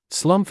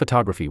Slum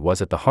photography was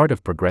at the heart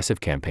of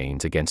progressive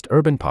campaigns against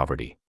urban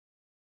poverty.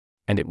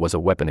 And it was a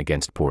weapon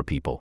against poor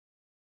people.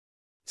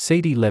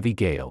 Sadie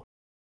Levy-Gale.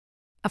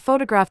 A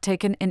photograph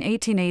taken in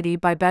 1880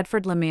 by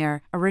Bedford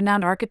Lemire, a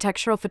renowned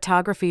architectural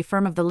photography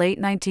firm of the late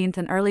 19th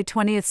and early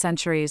 20th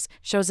centuries,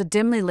 shows a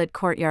dimly lit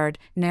courtyard,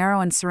 narrow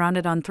and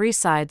surrounded on three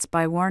sides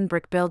by worn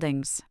brick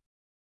buildings.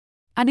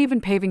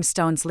 Uneven paving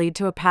stones lead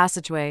to a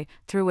passageway,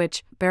 through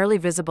which, barely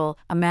visible,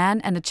 a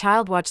man and a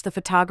child watch the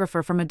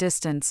photographer from a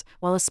distance,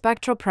 while a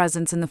spectral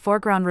presence in the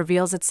foreground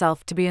reveals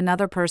itself to be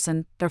another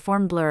person, their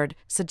form blurred,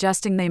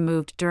 suggesting they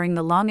moved during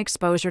the long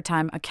exposure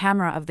time a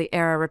camera of the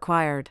era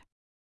required.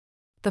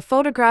 The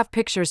photograph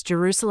pictures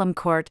Jerusalem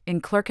Court in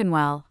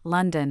Clerkenwell,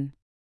 London.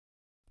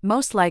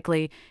 Most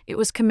likely, it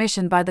was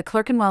commissioned by the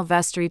Clerkenwell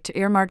Vestry to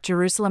earmark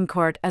Jerusalem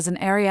Court as an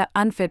area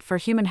unfit for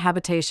human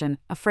habitation,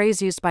 a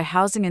phrase used by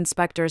housing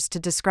inspectors to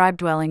describe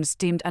dwellings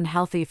deemed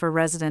unhealthy for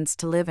residents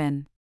to live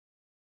in.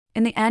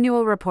 In the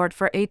annual report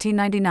for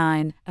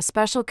 1899, a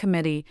special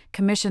committee,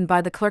 commissioned by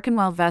the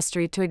Clerkenwell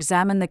Vestry to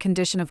examine the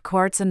condition of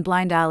courts and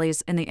blind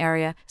alleys in the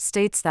area,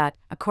 states that,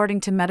 according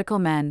to medical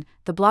men,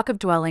 the block of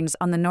dwellings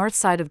on the north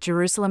side of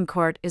Jerusalem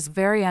Court is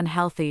very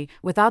unhealthy,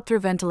 without through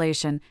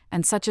ventilation,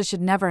 and such as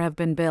should never have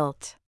been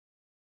built.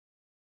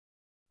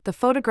 The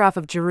photograph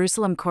of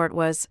Jerusalem Court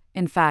was,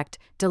 in fact,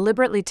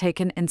 deliberately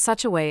taken in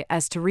such a way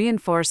as to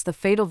reinforce the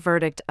fatal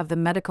verdict of the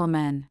medical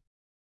men.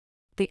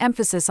 The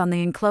emphasis on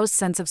the enclosed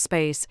sense of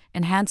space,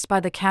 enhanced by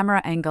the camera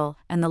angle,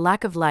 and the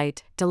lack of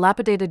light,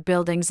 dilapidated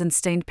buildings and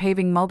stained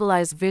paving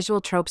mobilize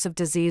visual tropes of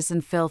disease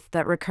and filth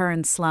that recur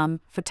in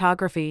slum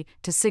photography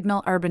to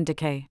signal urban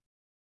decay.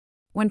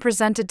 When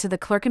presented to the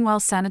Clerkenwell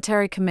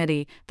Sanitary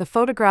Committee, the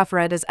photograph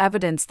read as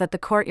evidence that the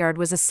courtyard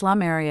was a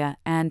slum area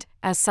and,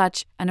 as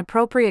such, an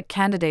appropriate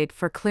candidate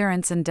for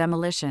clearance and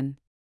demolition.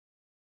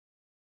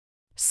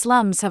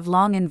 Slums have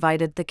long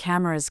invited the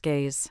camera's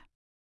gaze.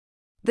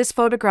 This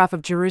photograph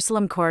of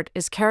Jerusalem Court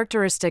is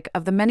characteristic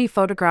of the many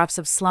photographs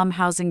of slum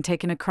housing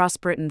taken across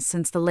Britain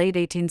since the late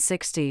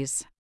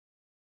 1860s.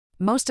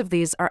 Most of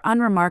these are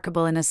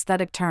unremarkable in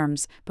aesthetic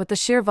terms, but the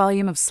sheer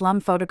volume of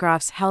slum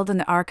photographs held in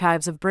the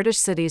archives of British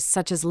cities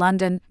such as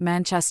London,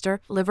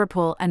 Manchester,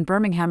 Liverpool, and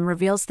Birmingham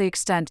reveals the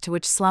extent to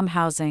which slum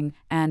housing,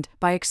 and,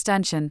 by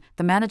extension,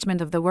 the management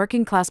of the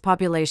working-class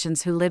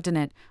populations who lived in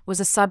it,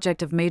 was a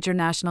subject of major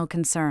national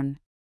concern.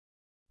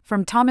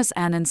 From Thomas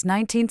Annan's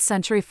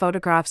 19th-century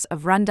photographs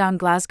of rundown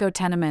Glasgow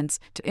tenements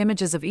to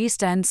images of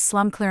East End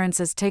slum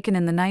clearances taken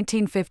in the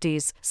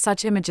 1950s,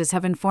 such images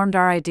have informed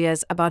our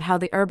ideas about how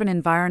the urban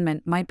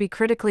environment might be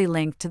critically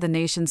linked to the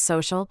nation's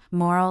social,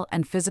 moral,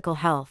 and physical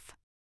health.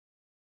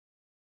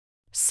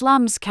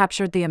 Slums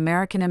captured the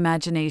American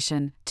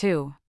imagination,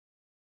 too.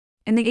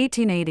 In the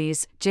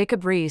 1880s,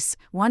 Jacob Riis,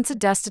 once a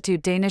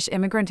destitute Danish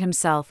immigrant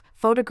himself,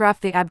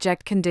 photographed the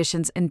abject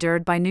conditions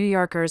endured by New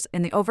Yorkers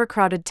in the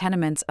overcrowded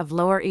tenements of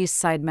Lower East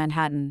Side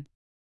Manhattan.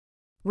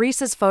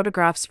 Riis's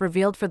photographs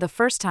revealed for the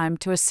first time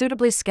to a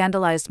suitably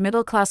scandalized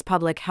middle-class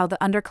public how the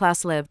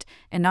underclass lived,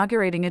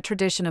 inaugurating a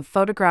tradition of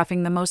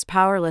photographing the most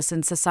powerless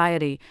in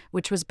society,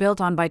 which was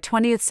built on by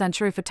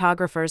 20th-century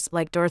photographers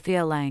like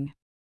Dorothea Lange.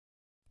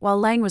 While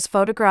Lange was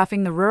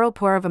photographing the rural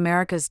poor of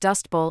America's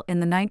Dust Bowl in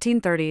the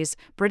 1930s,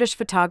 British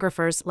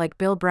photographers like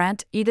Bill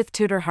Brandt, Edith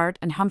Tudor Hart,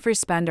 and Humphrey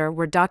Spender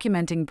were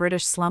documenting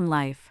British slum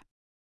life.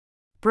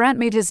 Brandt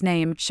made his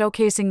name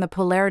showcasing the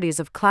polarities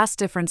of class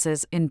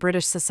differences in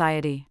British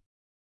society.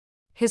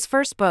 His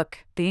first book,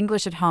 The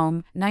English at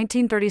Home,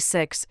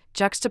 1936,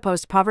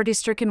 juxtaposed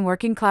poverty-stricken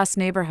working-class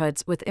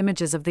neighborhoods with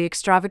images of the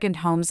extravagant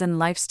homes and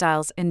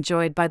lifestyles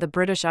enjoyed by the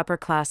British upper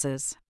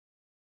classes.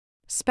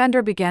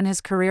 Spender began his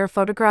career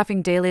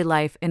photographing daily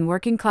life in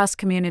working-class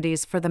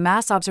communities for the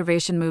mass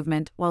observation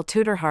movement, while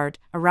Tudor Hart,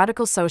 a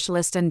radical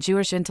socialist and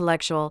Jewish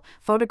intellectual,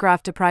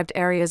 photographed deprived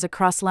areas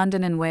across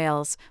London and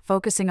Wales,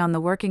 focusing on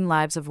the working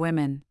lives of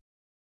women.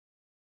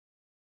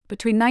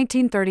 Between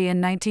 1930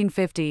 and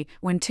 1950,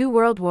 when two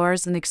world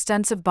wars and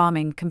extensive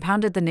bombing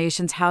compounded the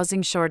nation's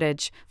housing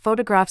shortage,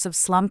 photographs of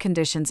slum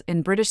conditions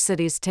in British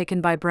cities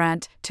taken by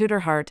Brandt, Tudor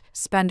Hart,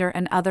 Spender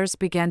and others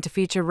began to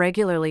feature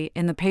regularly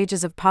in the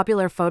pages of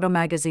popular photo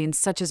magazines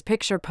such as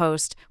Picture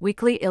Post,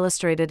 Weekly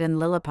Illustrated and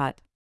Lilliput.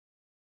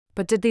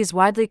 But did these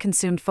widely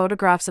consumed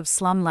photographs of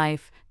slum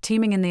life,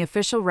 teeming in the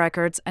official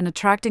records and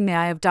attracting the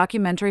eye of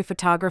documentary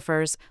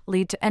photographers,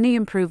 lead to any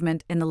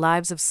improvement in the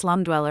lives of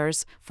slum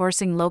dwellers,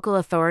 forcing local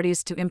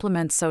authorities to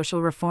implement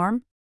social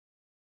reform?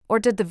 Or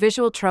did the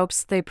visual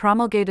tropes they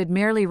promulgated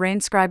merely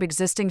reinscribe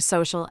existing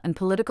social and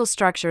political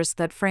structures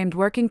that framed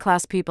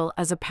working-class people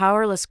as a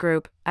powerless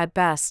group, at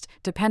best,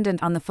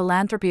 dependent on the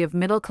philanthropy of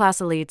middle-class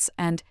elites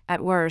and,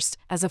 at worst,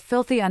 as a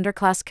filthy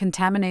underclass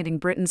contaminating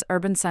Britain's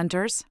urban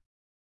centers?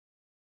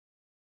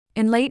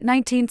 In late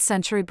 19th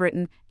century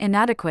Britain,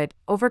 inadequate,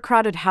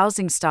 overcrowded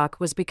housing stock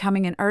was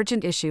becoming an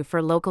urgent issue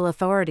for local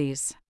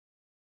authorities.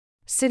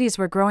 Cities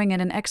were growing at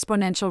an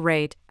exponential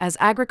rate as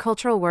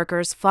agricultural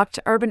workers flocked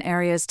to urban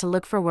areas to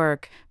look for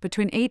work.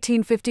 Between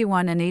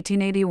 1851 and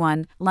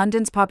 1881,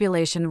 London's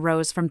population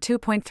rose from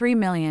 2.3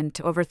 million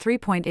to over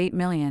 3.8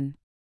 million.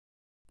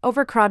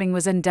 Overcrowding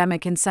was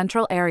endemic in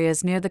central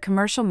areas near the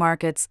commercial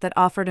markets that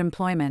offered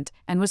employment,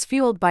 and was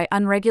fueled by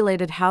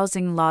unregulated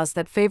housing laws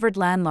that favored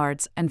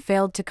landlords and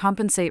failed to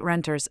compensate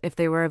renters if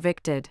they were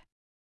evicted.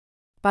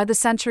 By the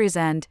century's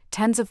end,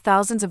 tens of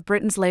thousands of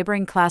Britain's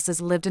laboring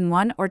classes lived in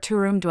one- or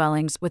two-room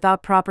dwellings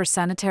without proper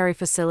sanitary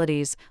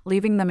facilities,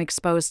 leaving them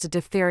exposed to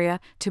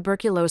diphtheria,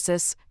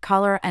 tuberculosis,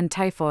 cholera and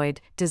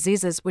typhoid,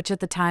 diseases which at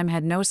the time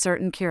had no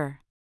certain cure.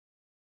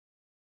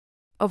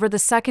 Over the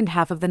second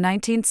half of the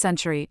 19th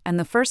century and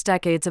the first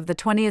decades of the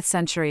 20th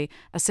century,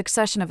 a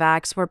succession of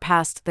acts were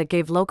passed that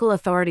gave local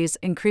authorities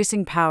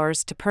increasing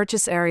powers to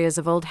purchase areas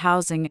of old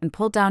housing and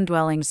pull down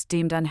dwellings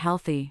deemed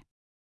unhealthy.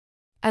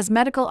 As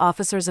medical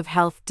officers of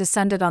health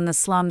descended on the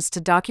slums to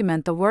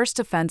document the worst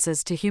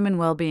offenses to human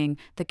well-being,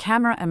 the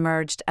camera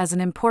emerged as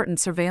an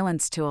important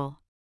surveillance tool.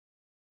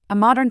 A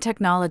modern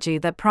technology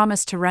that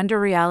promised to render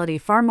reality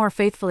far more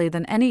faithfully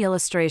than any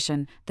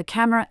illustration, the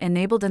camera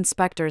enabled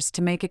inspectors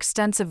to make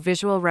extensive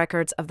visual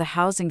records of the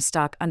housing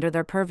stock under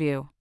their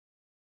purview.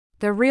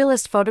 Their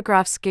realist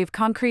photographs gave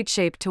concrete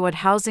shape to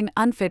what housing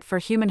unfit for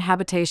human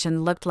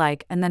habitation looked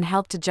like and then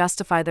helped to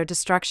justify their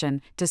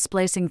destruction,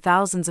 displacing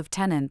thousands of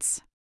tenants.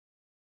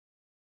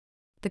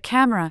 The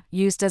camera,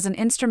 used as an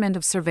instrument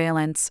of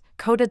surveillance,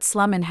 coded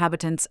slum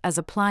inhabitants as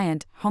a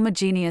pliant,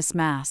 homogeneous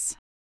mass.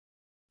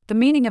 The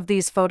meaning of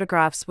these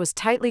photographs was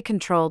tightly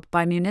controlled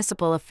by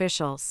municipal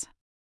officials.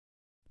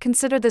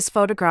 Consider this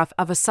photograph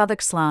of a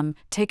Southwark slum,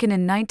 taken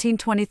in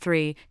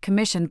 1923,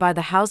 commissioned by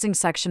the Housing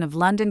Section of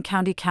London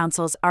County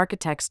Council's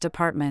Architects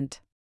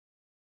Department.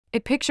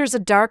 It pictures a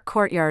dark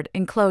courtyard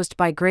enclosed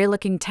by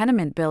grey-looking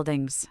tenement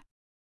buildings.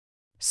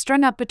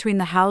 Strung up between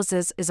the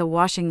houses is a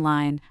washing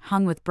line,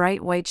 hung with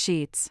bright white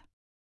sheets.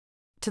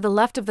 To the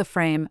left of the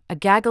frame, a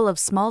gaggle of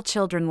small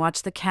children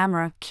watch the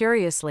camera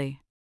curiously.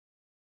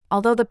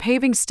 Although the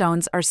paving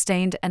stones are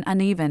stained and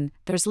uneven,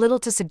 there's little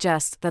to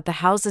suggest that the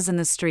houses in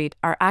the street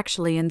are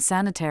actually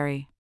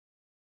unsanitary.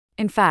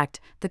 In fact,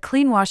 the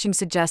clean washing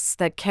suggests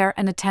that care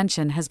and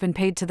attention has been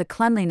paid to the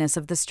cleanliness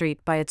of the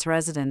street by its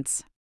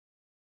residents.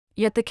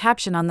 Yet the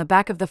caption on the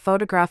back of the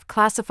photograph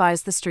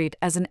classifies the street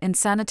as an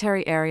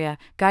insanitary area,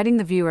 guiding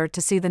the viewer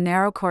to see the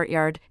narrow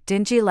courtyard,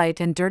 dingy light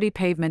and dirty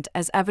pavement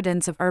as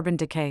evidence of urban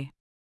decay.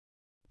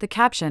 The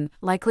caption,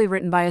 likely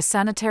written by a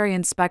sanitary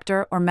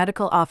inspector or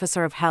medical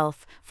officer of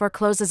health,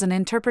 forecloses an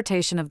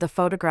interpretation of the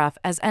photograph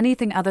as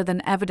anything other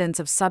than evidence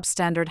of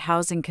substandard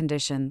housing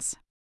conditions.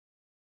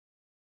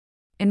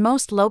 In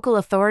most local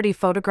authority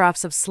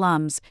photographs of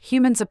slums,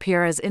 humans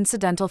appear as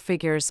incidental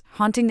figures,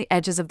 haunting the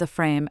edges of the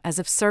frame as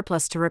if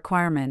surplus to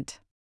requirement.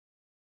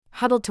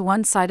 Huddled to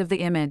one side of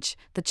the image,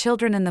 the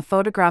children in the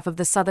photograph of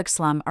the Southwark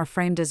slum are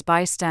framed as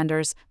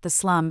bystanders. The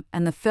slum,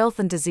 and the filth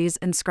and disease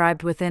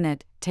inscribed within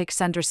it, take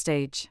center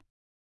stage.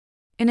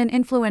 In an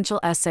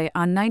influential essay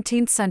on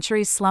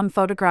 19th-century slum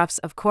photographs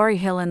of Quarry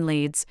Hill in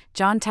Leeds,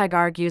 John Tagg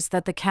argues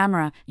that the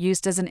camera,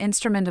 used as an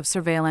instrument of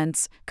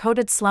surveillance,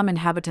 coded slum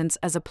inhabitants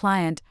as a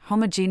pliant,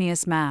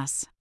 homogeneous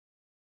mass.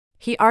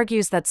 He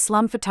argues that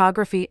slum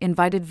photography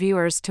invited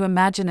viewers to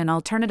imagine an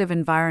alternative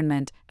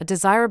environment, a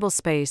desirable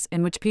space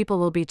in which people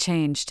will be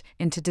changed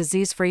into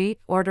disease-free,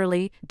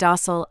 orderly,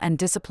 docile, and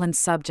disciplined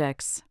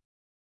subjects.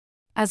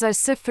 As I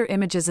sift through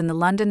images in the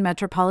London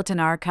Metropolitan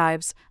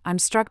Archives, I'm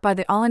struck by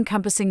the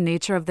all-encompassing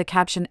nature of the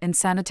caption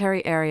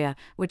 "insanitary area,"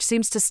 which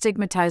seems to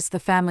stigmatize the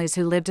families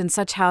who lived in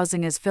such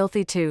housing as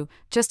filthy too,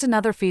 just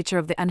another feature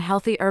of the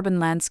unhealthy urban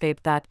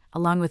landscape that,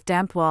 along with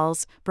damp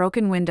walls,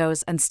 broken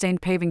windows and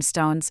stained paving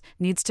stones,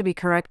 needs to be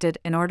corrected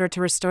in order to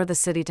restore the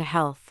city to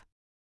health.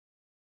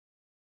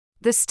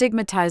 This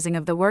stigmatizing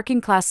of the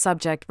working-class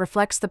subject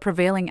reflects the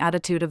prevailing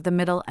attitude of the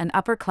middle and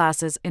upper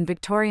classes in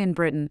Victorian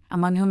Britain,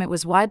 among whom it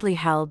was widely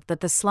held that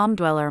the slum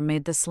dweller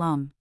made the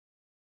slum.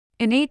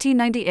 In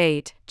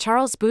 1898,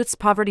 Charles Booth's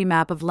poverty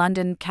map of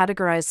London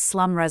categorized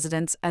slum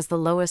residents as the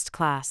lowest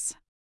class.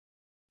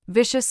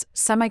 Vicious,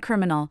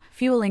 semi-criminal,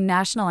 fueling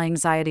national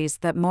anxieties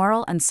that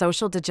moral and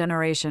social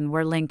degeneration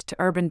were linked to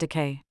urban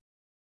decay.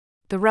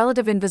 The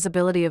relative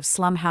invisibility of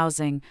slum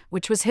housing,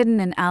 which was hidden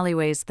in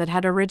alleyways that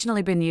had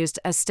originally been used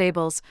as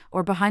stables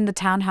or behind the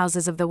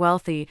townhouses of the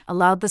wealthy,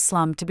 allowed the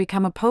slum to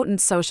become a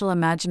potent social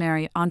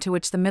imaginary onto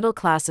which the middle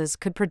classes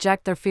could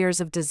project their fears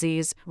of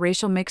disease,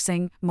 racial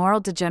mixing, moral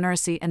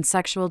degeneracy, and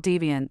sexual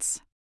deviance.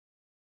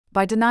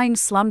 By denying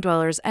slum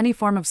dwellers any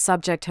form of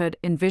subjecthood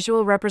in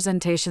visual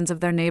representations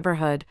of their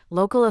neighborhood,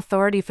 local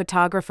authority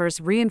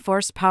photographers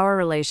reinforced power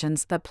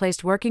relations that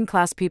placed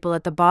working-class people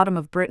at the bottom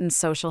of Britain's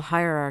social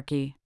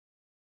hierarchy.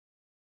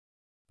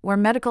 Where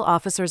medical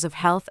officers of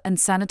health and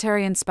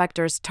sanitary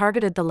inspectors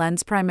targeted the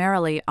lens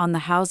primarily on the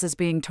houses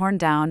being torn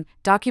down,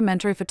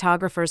 documentary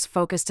photographers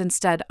focused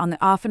instead on the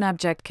often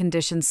abject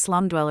conditions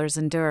slum dwellers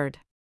endured.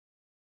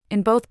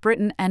 In both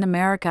Britain and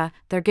America,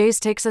 their gaze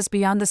takes us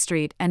beyond the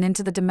street and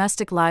into the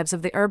domestic lives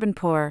of the urban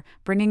poor,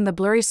 bringing the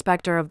blurry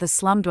specter of the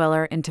slum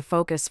dweller into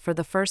focus for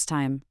the first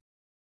time.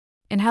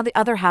 In How the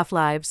Other Half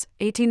Lives,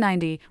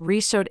 1890,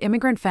 Rees showed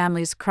immigrant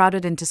families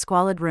crowded into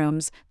squalid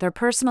rooms, their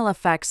personal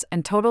effects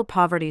and total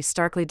poverty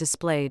starkly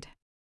displayed.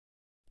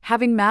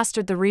 Having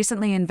mastered the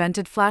recently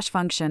invented flash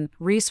function,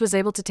 Rees was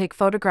able to take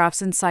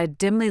photographs inside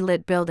dimly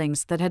lit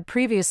buildings that had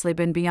previously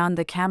been beyond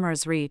the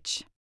camera's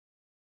reach.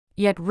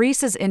 Yet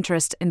Rees's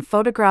interest in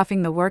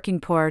photographing the working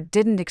poor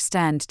didn't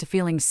extend to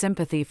feeling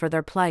sympathy for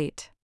their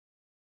plight.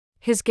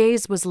 His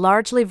gaze was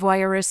largely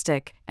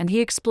voyeuristic, and he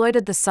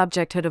exploited the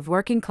subjecthood of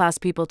working-class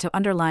people to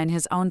underline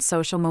his own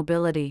social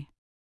mobility.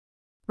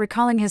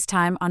 Recalling his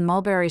time on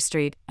Mulberry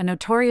Street, a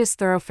notorious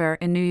thoroughfare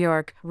in New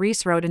York,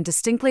 Rees wrote in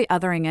distinctly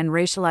othering and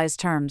racialized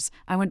terms,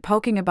 "I went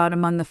poking about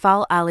among the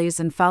foul alleys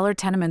and fouler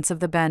tenements of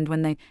the Bend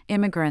when the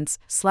immigrants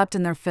slept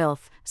in their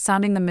filth,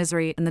 sounding the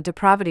misery and the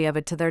depravity of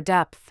it to their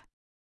depth."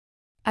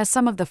 As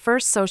some of the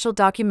first social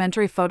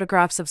documentary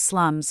photographs of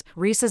slums,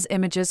 Rees's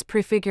images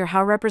prefigure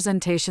how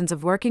representations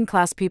of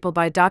working-class people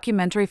by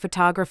documentary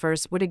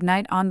photographers would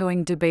ignite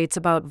ongoing debates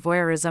about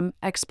voyeurism,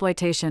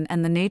 exploitation,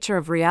 and the nature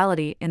of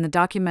reality in the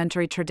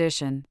documentary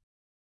tradition.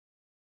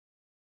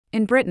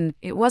 In Britain,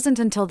 it wasn't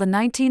until the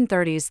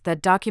 1930s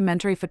that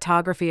documentary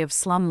photography of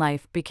slum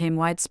life became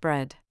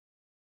widespread.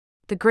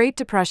 The Great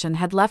Depression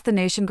had left the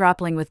nation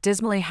grappling with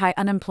dismally high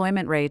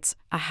unemployment rates,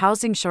 a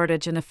housing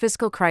shortage, and a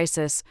fiscal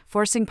crisis,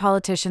 forcing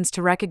politicians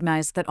to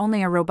recognize that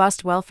only a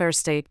robust welfare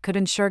state could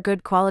ensure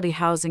good quality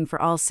housing for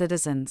all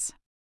citizens.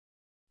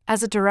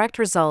 As a direct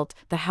result,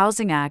 the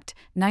Housing Act,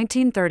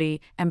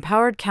 1930,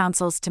 empowered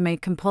councils to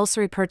make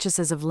compulsory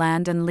purchases of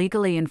land and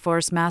legally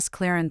enforce mass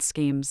clearance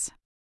schemes.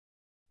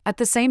 At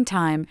the same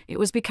time, it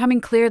was becoming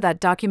clear that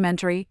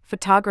documentary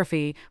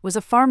photography was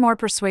a far more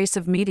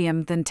persuasive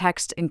medium than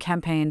text in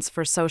campaigns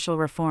for social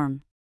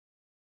reform.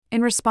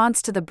 In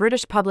response to the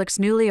British public's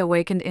newly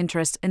awakened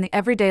interest in the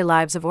everyday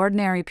lives of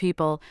ordinary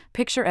people,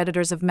 picture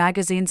editors of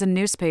magazines and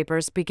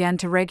newspapers began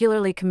to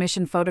regularly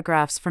commission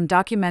photographs from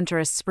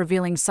documentarists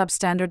revealing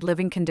substandard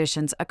living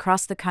conditions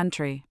across the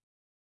country.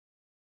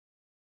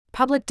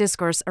 Public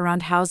discourse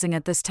around housing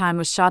at this time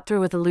was shot through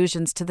with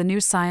allusions to the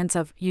new science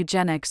of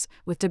eugenics,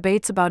 with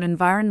debates about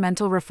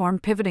environmental reform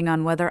pivoting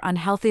on whether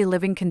unhealthy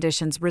living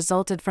conditions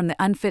resulted from the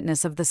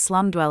unfitness of the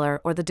slum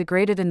dweller or the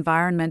degraded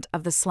environment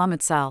of the slum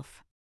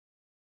itself.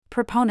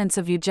 Proponents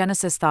of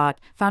eugenicist thought,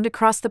 found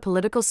across the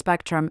political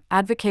spectrum,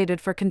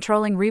 advocated for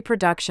controlling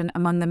reproduction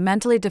among the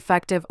mentally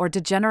defective or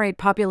degenerate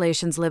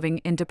populations living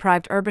in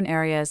deprived urban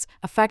areas,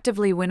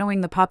 effectively winnowing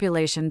the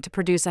population to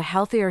produce a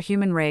healthier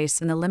human race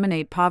and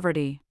eliminate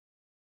poverty.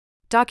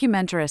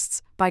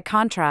 Documentarists, by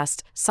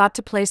contrast, sought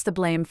to place the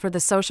blame for the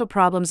social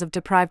problems of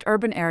deprived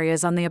urban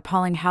areas on the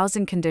appalling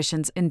housing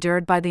conditions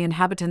endured by the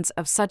inhabitants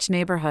of such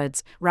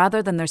neighborhoods,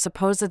 rather than their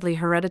supposedly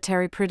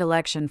hereditary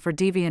predilection for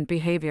deviant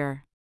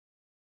behavior.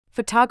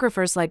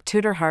 Photographers like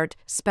Tudor Hart,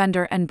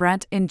 Spender, and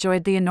Brent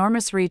enjoyed the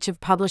enormous reach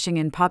of publishing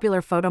in popular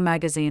photo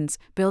magazines,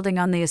 building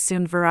on the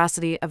assumed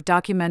veracity of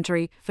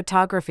documentary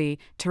photography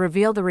to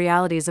reveal the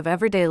realities of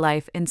everyday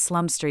life in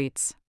slum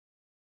streets.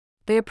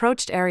 They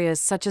approached areas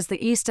such as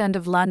the East End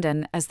of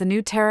London as the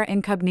new terra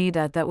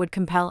incognita that would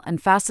compel and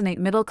fascinate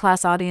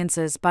middle-class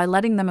audiences by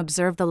letting them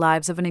observe the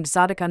lives of an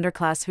exotic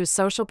underclass whose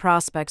social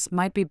prospects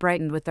might be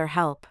brightened with their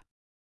help.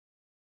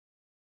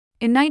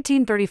 In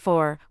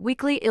 1934,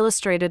 Weekly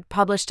Illustrated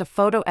published a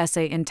photo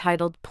essay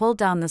entitled "Pull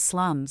Down the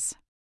Slums."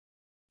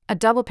 A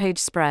double-page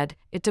spread,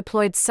 it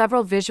deployed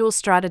several visual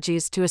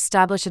strategies to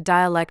establish a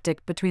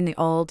dialectic between the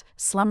old,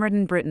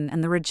 slum-ridden Britain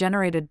and the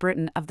regenerated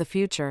Britain of the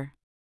future.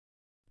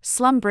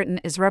 Slum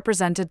Britain is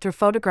represented through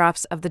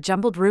photographs of the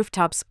jumbled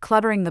rooftops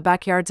cluttering the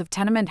backyards of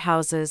tenement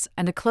houses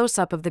and a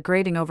close-up of the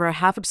grating over a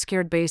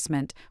half-obscured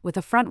basement, with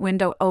a front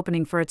window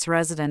opening for its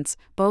residents,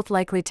 both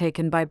likely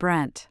taken by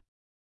Brent.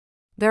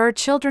 There are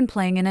children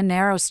playing in a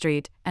narrow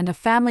street, and a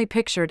family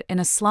pictured in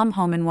a slum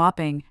home in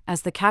Wapping,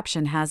 as the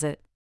caption has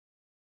it.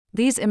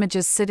 These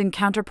images sit in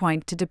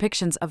counterpoint to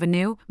depictions of a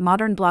new,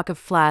 modern block of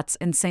flats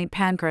in St.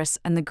 Pancras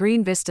and the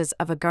green vistas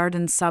of a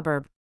gardened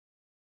suburb.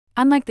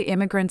 Unlike the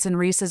immigrants in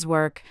Rees's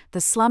work, the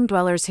slum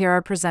dwellers here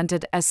are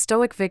presented as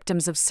stoic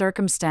victims of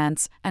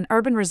circumstance, an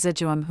urban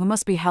residuum who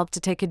must be helped to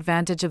take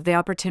advantage of the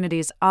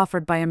opportunities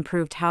offered by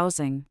improved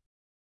housing.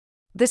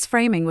 This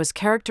framing was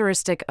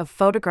characteristic of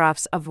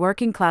photographs of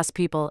working-class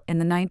people in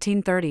the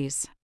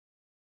 1930s.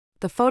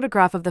 The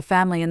photograph of the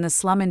family in the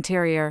slum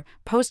interior,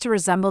 posed to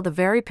resemble the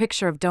very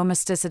picture of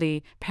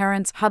domesticity,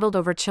 parents huddled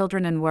over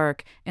children and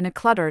work, in a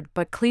cluttered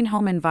but clean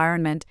home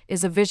environment,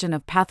 is a vision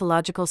of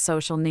pathological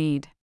social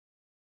need.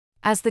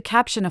 As the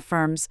caption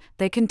affirms,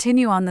 they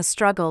continue on the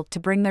struggle to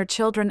bring their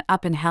children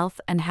up in health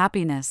and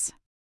happiness.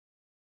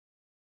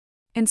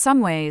 In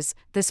some ways,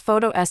 this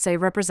photo essay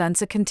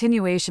represents a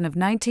continuation of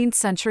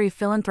 19th-century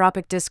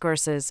philanthropic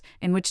discourses,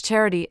 in which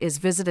charity is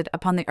visited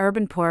upon the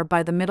urban poor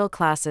by the middle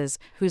classes,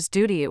 whose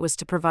duty it was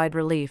to provide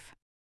relief.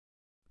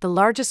 The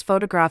largest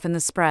photograph in the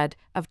spread,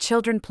 of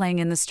children playing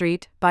in the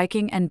street,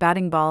 biking and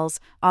batting balls,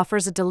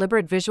 offers a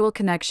deliberate visual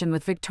connection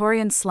with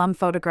Victorian slum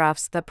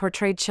photographs that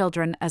portrayed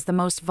children as the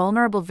most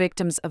vulnerable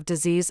victims of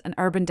disease and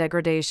urban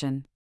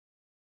degradation.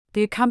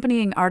 The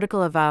accompanying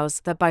article avows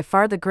that by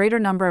far the greater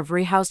number of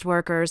rehoused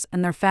workers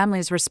and their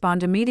families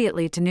respond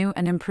immediately to new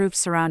and improved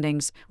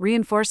surroundings,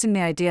 reinforcing the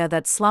idea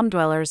that slum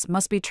dwellers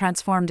must be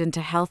transformed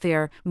into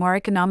healthier, more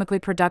economically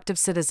productive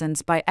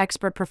citizens by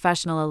expert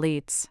professional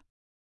elites.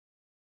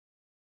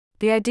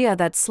 The idea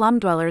that slum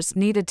dwellers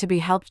needed to be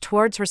helped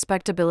towards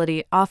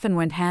respectability often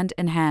went hand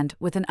in hand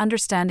with an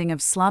understanding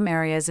of slum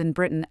areas in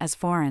Britain as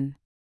foreign.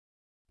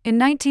 In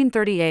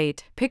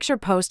 1938, Picture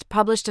Post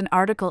published an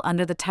article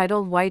under the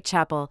title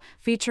Whitechapel,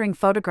 featuring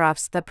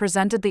photographs that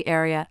presented the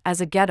area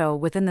as a ghetto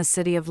within the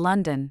City of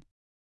London.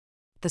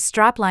 The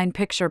strapline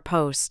Picture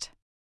Post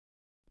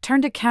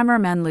turned a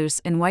cameraman loose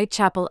in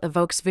Whitechapel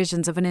evokes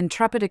visions of an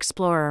intrepid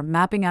explorer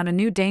mapping out a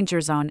new danger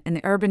zone in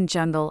the urban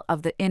jungle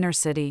of the inner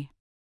city.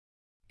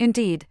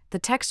 Indeed, the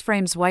text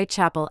frames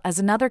Whitechapel as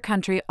another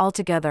country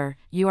altogether.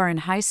 You are in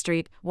High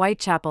Street,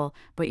 Whitechapel,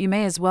 but you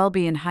may as well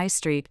be in High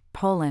Street,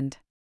 Poland.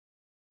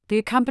 The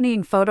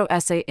accompanying photo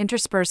essay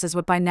intersperses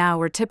what by now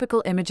were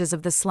typical images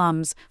of the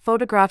slums,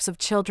 photographs of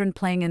children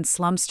playing in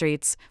slum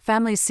streets,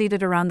 families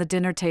seated around the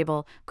dinner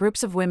table,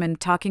 groups of women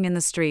talking in the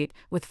street,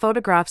 with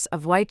photographs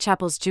of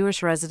Whitechapel's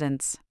Jewish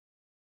residents.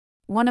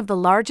 One of the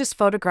largest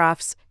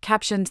photographs,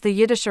 captioned "The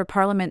Yiddisher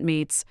Parliament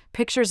Meets,"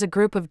 pictures a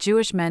group of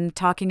Jewish men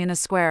talking in a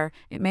square.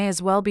 It may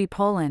as well be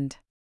Poland.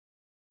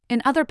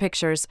 In other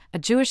pictures, a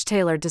Jewish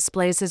tailor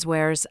displays his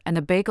wares and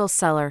a bagel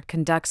seller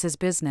conducts his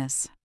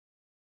business.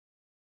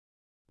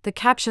 The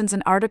captions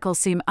and article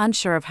seem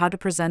unsure of how to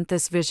present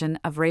this vision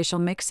of racial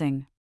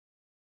mixing.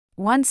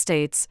 One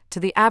states, to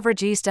the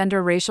average East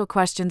Ender racial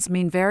questions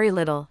mean very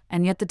little,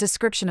 and yet the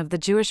description of the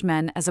Jewish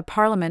men as a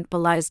parliament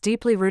belies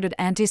deeply rooted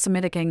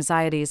anti-Semitic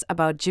anxieties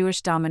about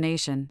Jewish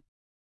domination.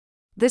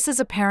 This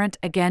is apparent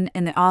again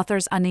in the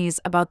author's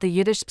unease about the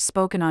Yiddish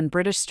spoken on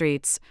British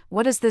streets.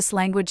 What is this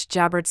language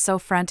jabbered so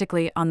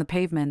frantically on the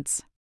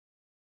pavements?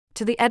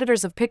 To the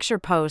editors of Picture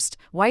Post,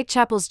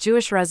 Whitechapel's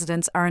Jewish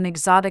residents are an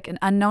exotic and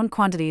unknown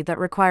quantity that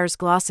requires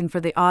glossing for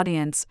the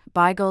audience.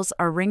 Bagels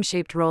are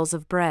ring-shaped rolls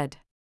of bread.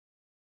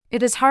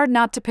 It is hard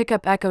not to pick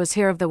up echoes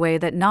here of the way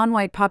that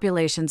non-white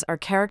populations are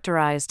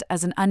characterized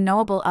as an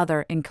unknowable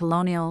other in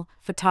colonial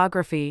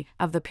photography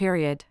of the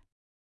period.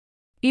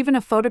 Even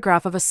a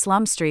photograph of a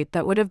slum street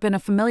that would have been a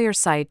familiar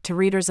sight to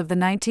readers of the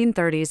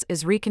 1930s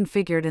is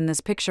reconfigured in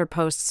this Picture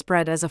Post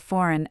spread as a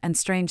foreign and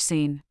strange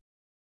scene.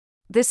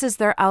 This is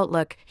their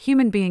outlook: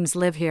 human beings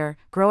live here,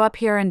 grow up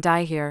here and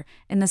die here,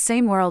 in the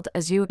same world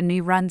as you and me,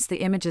 runs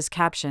the image's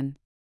caption.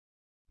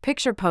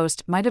 Picture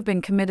Post might have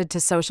been committed to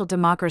social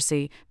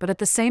democracy, but at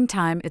the same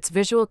time its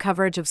visual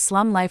coverage of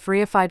slum life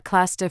reified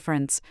class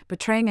difference,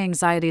 betraying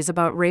anxieties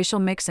about racial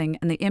mixing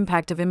and the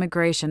impact of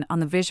immigration on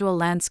the visual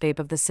landscape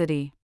of the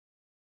city.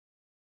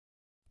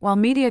 While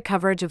media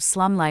coverage of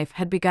slum life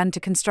had begun to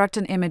construct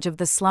an image of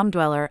the slum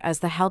dweller as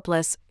the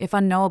helpless, if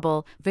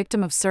unknowable,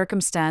 victim of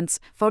circumstance,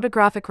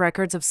 photographic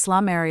records of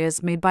slum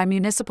areas made by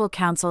municipal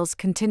councils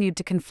continued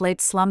to conflate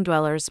slum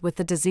dwellers with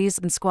the disease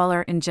and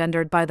squalor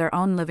engendered by their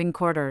own living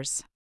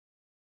quarters.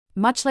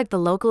 Much like the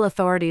local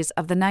authorities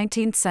of the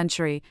 19th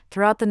century,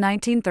 throughout the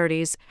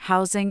 1930s,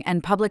 housing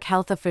and public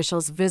health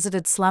officials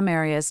visited slum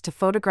areas to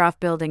photograph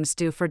buildings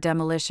due for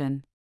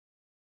demolition.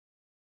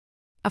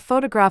 A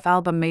photograph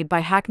album made by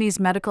Hackney's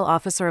medical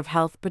officer of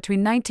health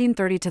between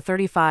 1930 to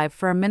 35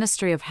 for a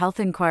Ministry of Health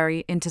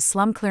inquiry into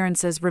slum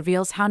clearances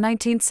reveals how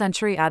 19th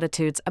century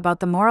attitudes about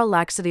the moral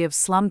laxity of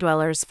slum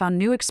dwellers found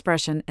new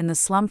expression in the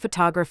slum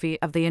photography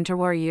of the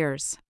interwar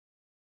years.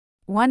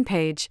 One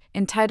page,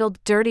 entitled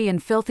 "Dirty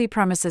and Filthy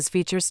Premises,"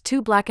 features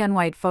two black and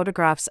white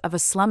photographs of a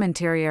slum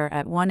interior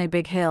at 1A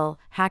Big Hill,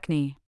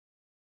 Hackney.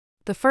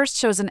 The first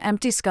shows an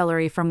empty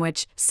scullery from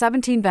which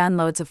 17 van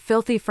loads of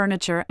filthy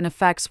furniture and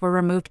effects were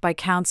removed by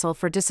council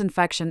for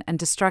disinfection and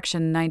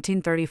destruction in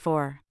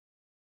 1934.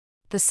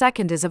 The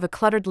second is of a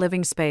cluttered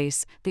living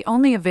space, the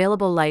only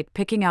available light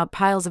picking out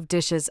piles of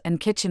dishes and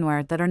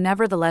kitchenware that are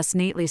nevertheless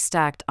neatly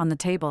stacked on the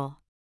table.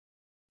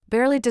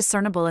 Barely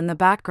discernible in the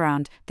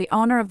background, the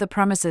owner of the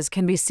premises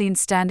can be seen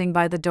standing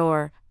by the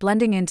door,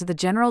 blending into the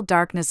general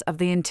darkness of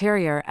the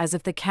interior as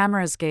if the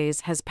camera's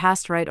gaze has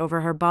passed right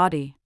over her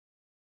body.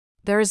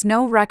 There is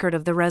no record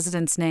of the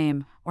resident's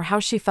name, or how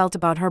she felt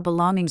about her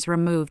belongings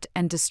removed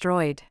and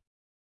destroyed.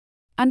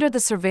 Under the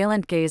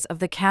surveillant gaze of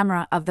the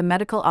camera of the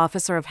medical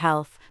officer of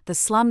health, the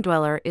slum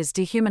dweller is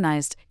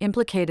dehumanized,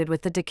 implicated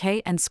with the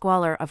decay and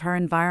squalor of her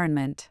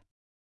environment.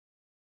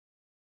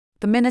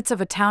 The minutes of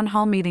a town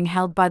hall meeting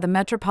held by the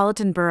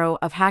Metropolitan Borough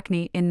of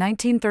Hackney in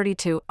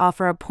 1932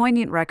 offer a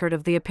poignant record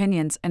of the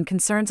opinions and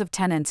concerns of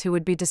tenants who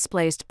would be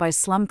displaced by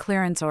slum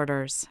clearance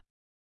orders.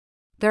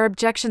 Their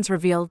objections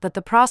reveal that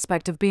the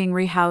prospect of being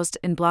rehoused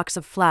in blocks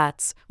of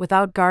flats,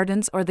 without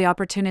gardens or the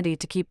opportunity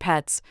to keep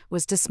pets,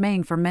 was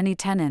dismaying for many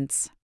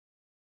tenants.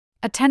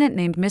 A tenant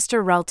named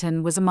Mr.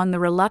 Relton was among the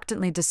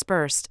reluctantly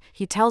dispersed.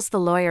 He tells the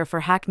lawyer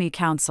for Hackney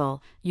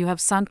Council, "You have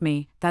sunk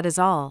me, that is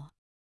all."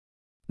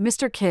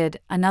 Mr. Kidd,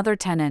 another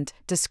tenant,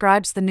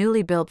 describes the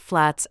newly built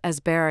flats as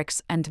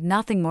barracks and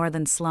nothing more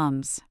than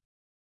slums.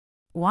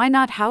 "Why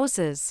not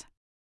houses?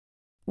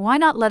 Why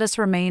not let us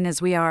remain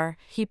as we are?"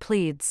 he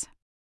pleads.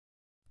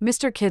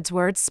 Mr. Kidd's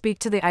words speak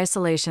to the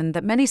isolation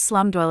that many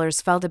slum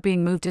dwellers felt at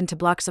being moved into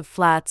blocks of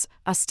flats,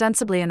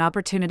 ostensibly an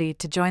opportunity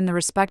to join the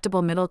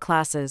respectable middle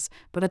classes,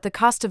 but at the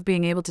cost of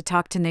being able to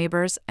talk to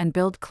neighbors and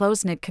build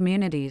close-knit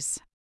communities.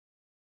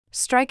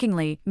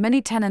 Strikingly,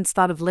 many tenants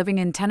thought of living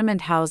in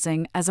tenement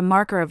housing as a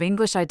marker of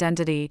English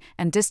identity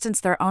and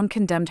distanced their own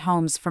condemned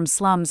homes from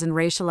slums in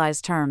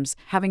racialized terms.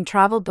 Having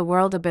traveled the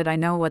world a bit, I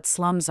know what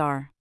slums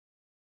are.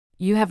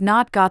 You have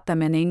not got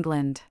them in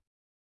England.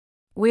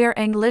 We are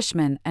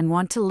Englishmen and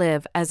want to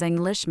live as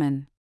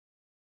Englishmen.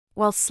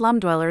 While slum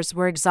dwellers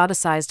were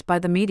exoticized by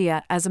the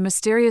media as a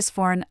mysterious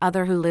foreign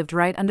other who lived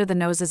right under the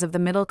noses of the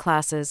middle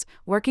classes,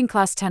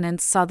 working-class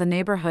tenants saw the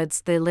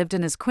neighborhoods they lived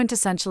in as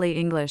quintessentially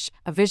English,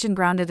 a vision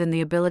grounded in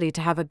the ability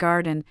to have a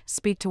garden,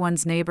 speak to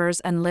one's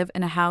neighbors and live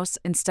in a house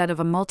instead of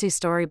a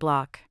multi-story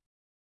block.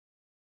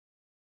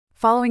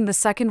 Following the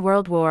Second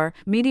World War,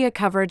 media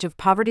coverage of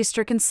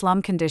poverty-stricken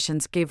slum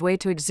conditions gave way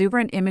to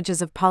exuberant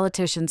images of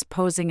politicians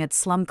posing at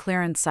slum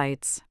clearance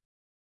sites.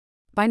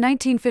 By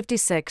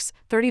 1956,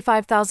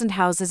 35,000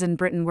 houses in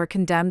Britain were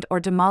condemned or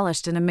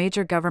demolished in a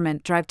major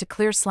government drive to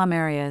clear slum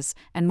areas,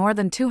 and more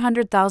than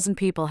 200,000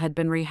 people had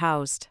been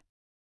rehoused.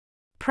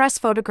 Press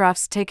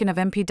photographs taken of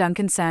MP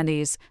Duncan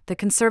Sandys, the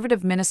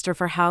Conservative Minister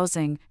for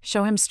Housing,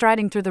 show him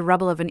striding through the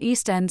rubble of an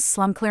East End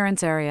slum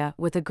clearance area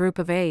with a group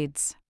of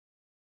aides.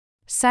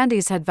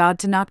 Sandys had vowed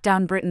to knock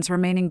down Britain's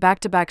remaining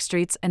back-to-back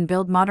streets and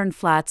build modern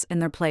flats in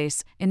their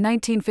place. In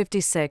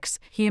 1956,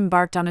 he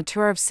embarked on a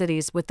tour of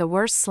cities with the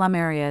worst slum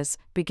areas,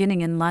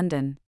 beginning in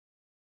London.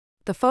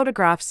 The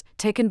photographs,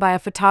 taken by a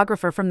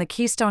photographer from the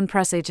Keystone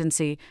Press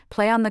Agency,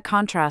 play on the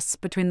contrasts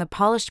between the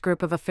polished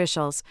group of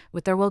officials,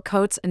 with their wool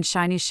coats and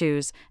shiny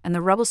shoes, and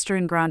the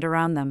rubble-strewn ground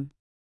around them.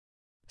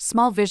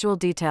 Small visual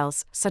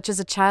details, such as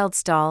a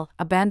child's doll,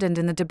 abandoned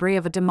in the debris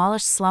of a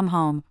demolished slum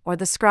home, or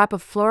the scrap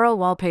of floral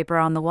wallpaper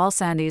on the wall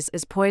Sandys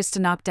is poised to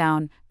knock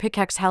down,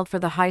 pickaxe held for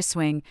the high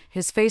swing,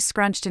 his face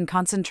scrunched in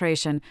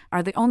concentration,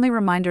 are the only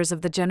reminders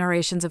of the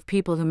generations of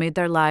people who made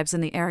their lives in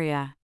the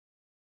area.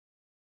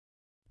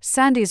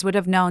 Sandys would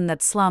have known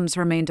that slums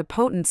remained a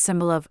potent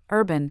symbol of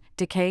urban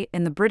decay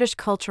in the British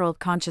cultural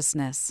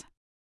consciousness.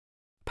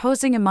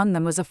 Posing among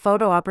them was a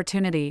photo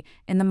opportunity,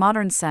 in the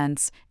modern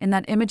sense, in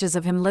that images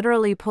of him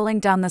literally pulling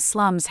down the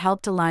slums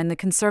helped align the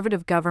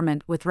Conservative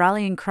government with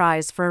rallying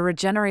cries for a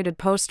regenerated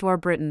post-war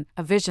Britain,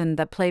 a vision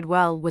that played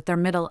well with their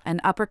middle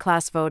and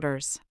upper-class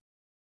voters.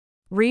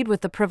 Read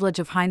with the privilege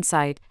of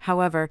hindsight,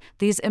 however,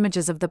 these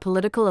images of the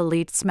political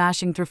elite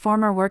smashing through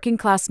former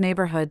working-class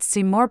neighborhoods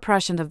seem more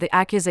prescient of the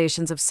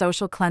accusations of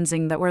social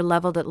cleansing that were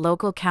leveled at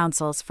local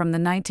councils from the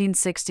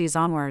 1960s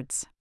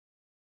onwards.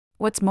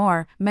 What's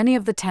more, many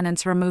of the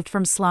tenants removed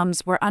from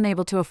slums were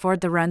unable to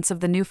afford the rents of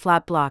the new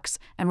flat blocks,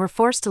 and were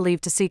forced to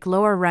leave to seek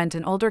lower rent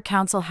in older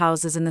council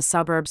houses in the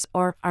suburbs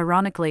or,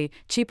 ironically,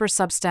 cheaper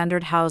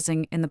substandard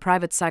housing in the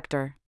private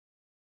sector.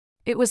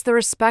 It was the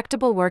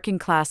respectable working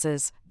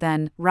classes,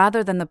 then,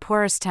 rather than the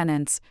poorest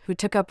tenants, who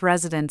took up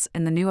residence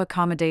in the new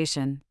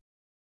accommodation.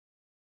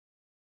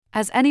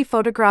 As any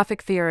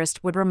photographic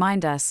theorist would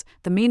remind us,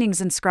 the meanings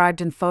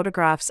inscribed in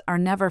photographs are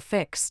never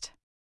fixed.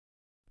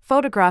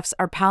 Photographs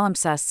are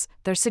palimpsests,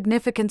 their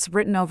significance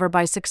written over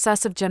by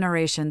successive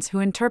generations who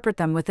interpret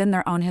them within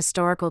their own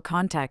historical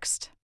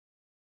context.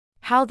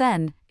 How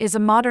then is a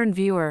modern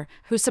viewer,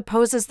 who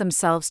supposes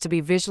themselves to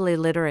be visually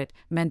literate,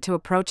 meant to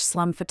approach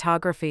slum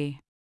photography?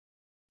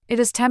 It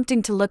is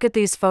tempting to look at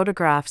these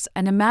photographs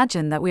and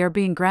imagine that we are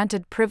being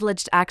granted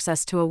privileged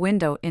access to a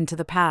window into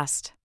the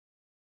past.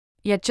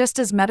 Yet just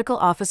as medical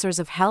officers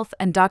of health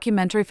and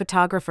documentary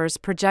photographers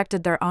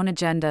projected their own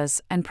agendas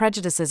and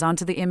prejudices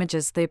onto the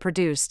images they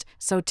produced,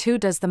 so too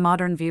does the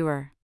modern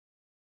viewer.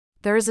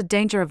 There is a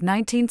danger of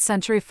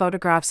 19th-century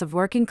photographs of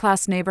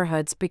working-class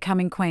neighborhoods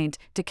becoming quaint,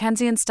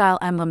 Dickensian-style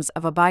emblems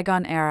of a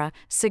bygone era,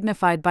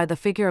 signified by the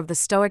figure of the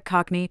stoic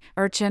cockney,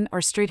 urchin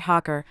or street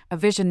hawker, a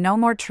vision no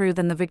more true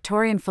than the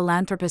Victorian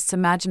philanthropist's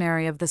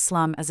imaginary of the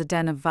slum as a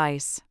den of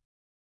vice.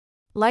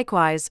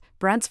 Likewise,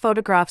 Brandt's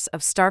photographs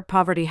of stark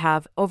poverty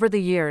have, over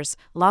the years,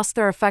 lost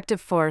their effective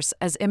force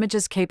as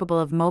images capable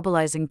of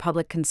mobilizing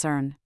public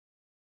concern.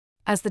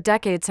 As the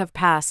decades have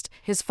passed,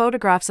 his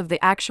photographs of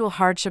the actual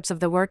hardships of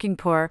the working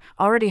poor,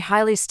 already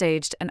highly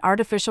staged and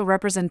artificial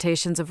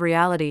representations of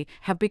reality,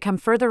 have become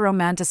further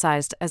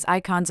romanticized as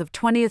icons of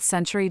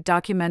 20th-century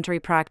documentary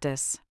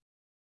practice.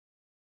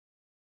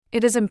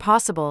 It is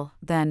impossible,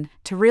 then,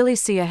 to really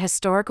see a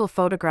historical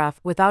photograph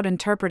without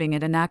interpreting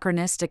it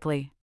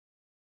anachronistically.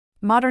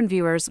 Modern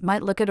viewers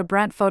might look at a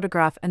Brandt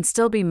photograph and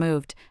still be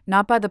moved,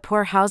 not by the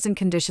poor housing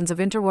conditions of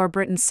interwar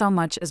Britain so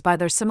much as by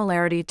their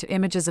similarity to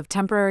images of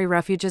temporary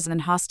refuges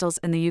and hostels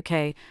in the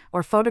UK,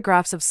 or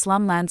photographs of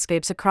slum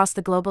landscapes across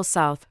the global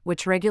south,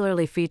 which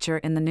regularly feature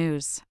in the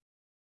news.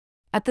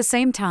 At the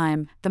same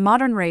time, the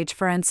modern rage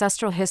for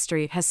ancestral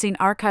history has seen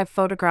archive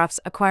photographs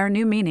acquire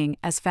new meaning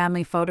as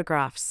family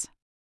photographs.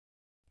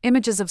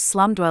 Images of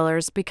slum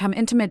dwellers become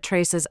intimate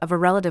traces of a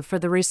relative for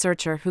the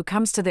researcher who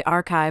comes to the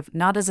archive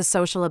not as a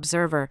social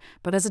observer,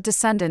 but as a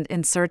descendant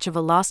in search of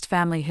a lost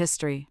family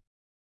history.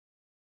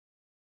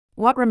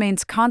 What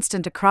remains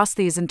constant across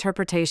these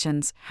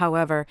interpretations,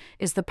 however,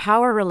 is the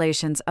power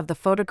relations of the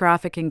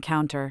photographic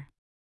encounter.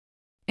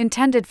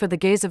 Intended for the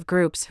gaze of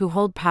groups who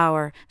hold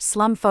power,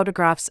 slum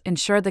photographs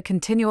ensure the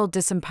continual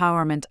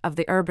disempowerment of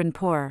the urban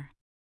poor.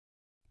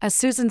 As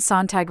Susan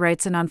Sontag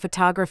writes in On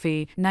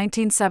Photography,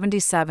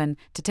 1977,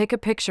 to take a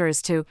picture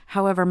is to,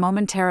 however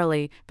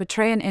momentarily,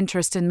 betray an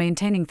interest in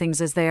maintaining things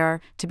as they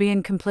are, to be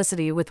in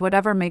complicity with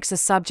whatever makes a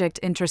subject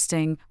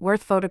interesting,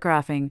 worth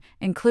photographing,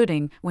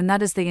 including, when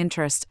that is the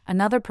interest,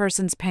 another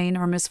person's pain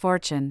or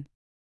misfortune.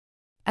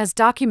 As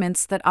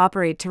documents that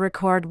operate to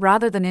record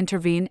rather than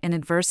intervene in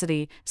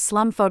adversity,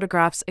 slum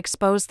photographs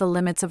expose the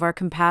limits of our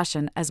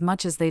compassion as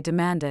much as they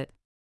demand it.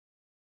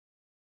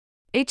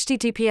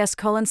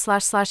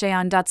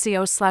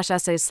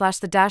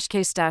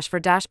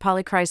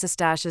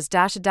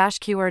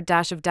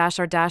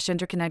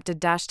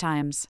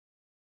 https://aeon.co/essays/the-case-for-polycrisis-is-a-q-word-of-r-interconnected-times